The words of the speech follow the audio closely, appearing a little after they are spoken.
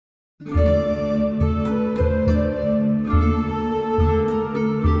Welcome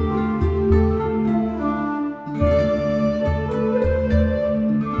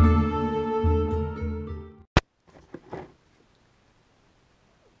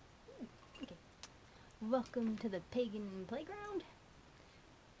to the Pagan Playground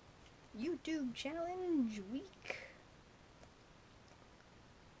YouTube Challenge Week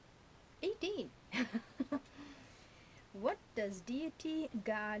 18. What does deity,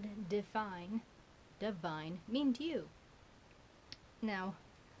 God, divine mean to you? Now,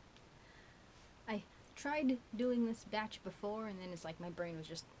 I tried doing this batch before, and then it's like my brain was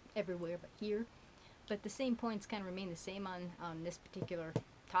just everywhere but here. But the same points kind of remain the same on this particular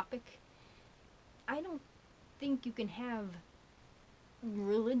topic. I don't think you can have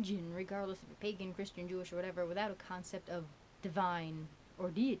religion, regardless if you're pagan, Christian, Jewish, or whatever, without a concept of divine or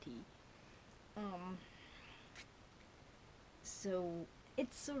deity. So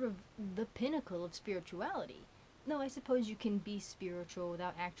it's sort of the pinnacle of spirituality. No, I suppose you can be spiritual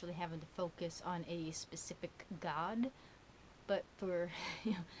without actually having to focus on a specific god. But for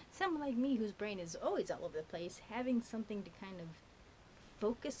someone like me whose brain is always all over the place, having something to kind of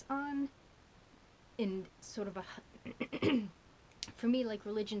focus on in sort of a for me, like,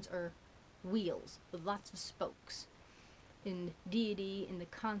 religions are wheels with lots of spokes, and deity and the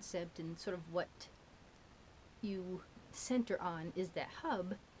concept and sort of what you center on is that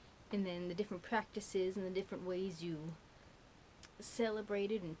hub, and then the different practices and the different ways you celebrate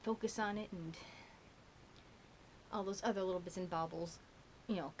it and focus on it and all those other little bits and baubles,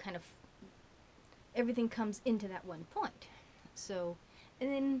 kind of everything comes into that one point. So, and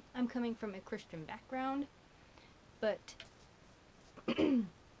then I'm coming from a Christian background, but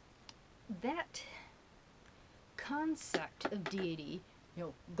that concept of deity,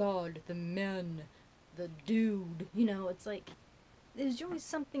 God, the man, the dude, it's like, there's always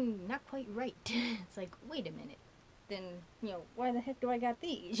something not quite right. It's like, wait a minute, then, why the heck do I got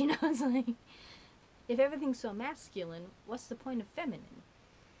these? It's like, if everything's so masculine, what's the point of feminine?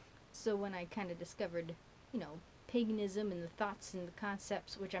 So when I kind of discovered, paganism and the thoughts and the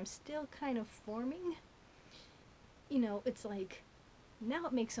concepts, which I'm still kind of forming, it's like, now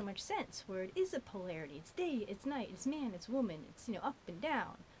it makes so much sense, where it is a polarity. It's day, it's night, it's man, it's woman, it's, up and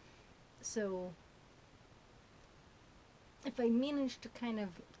down. So, if I manage to kind of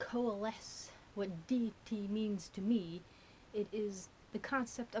coalesce what deity means to me, it is the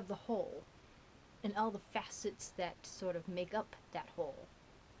concept of the whole, and all the facets that sort of make up that whole.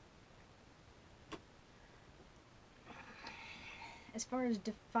 As far as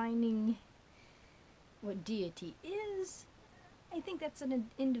defining what deity is, I think that's an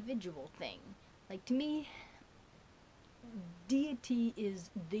individual thing. Like, to me, deity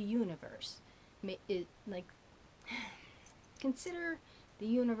is the universe. Consider the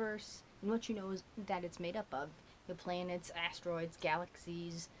universe and what you know is that it's made up of. The planets, asteroids,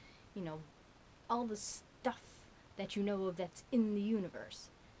 galaxies, all the stuff that you know of that's in the universe.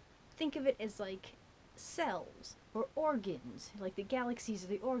 Think of it as like cells or organs. Like, the galaxies are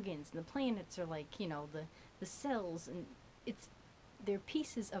the organs, and the planets are like, the cells, and they're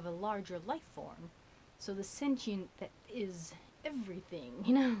pieces of a larger life form. So the sentient that is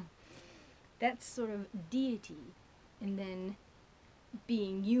everything, that's sort of deity. And then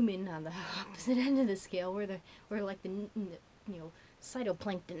being human on the opposite end of the scale, where like the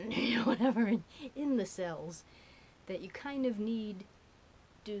cytoplankton, whatever, in the cells, that you kind of need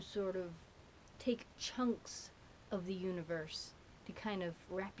to sort of take chunks of the universe to kind of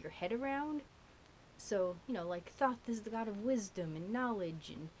wrap your head around. So, like, Thoth is the god of wisdom and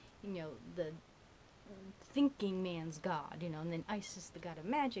knowledge, and, the thinking man's god, and then Isis, the god of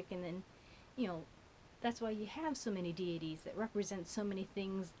magic, and then, that's why you have so many deities that represent so many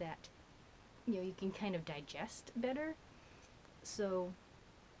things that, you can kind of digest better. So,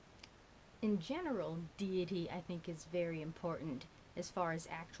 in general, deity, I think, is very important as far as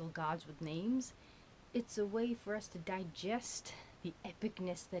actual gods with names. It's a way for us to digest the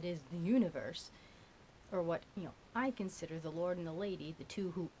epicness that is the universe, or what, I consider the Lord and the Lady, the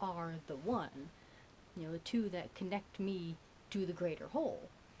two who are the one, the two that connect me to the greater whole.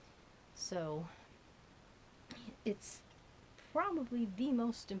 So, it's probably the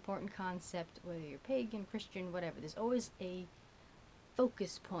most important concept, whether you're pagan, Christian, whatever. There's always a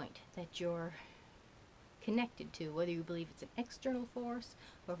focus point that you're connected to, whether you believe it's an external force,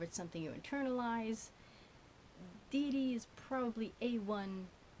 or if it's something you internalize. Deity is probably A1,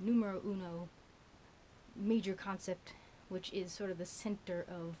 numero uno, major concept, which is sort of the center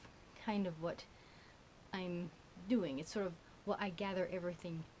of kind of what I'm doing. It's sort of what I gather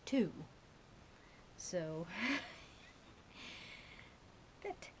everything to. So,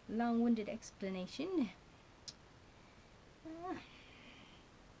 long-winded explanation.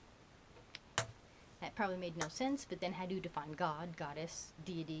 That probably made no sense, but then how do you define God, goddess,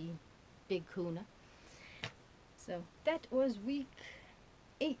 deity, big kuna? So that was week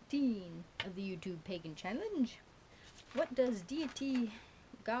 18 of the YouTube Pagan Challenge. What does deity,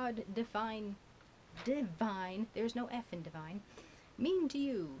 God, divine, there's no F in divine, mean to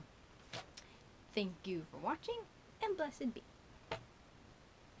you? Thank you for watching, and blessed be.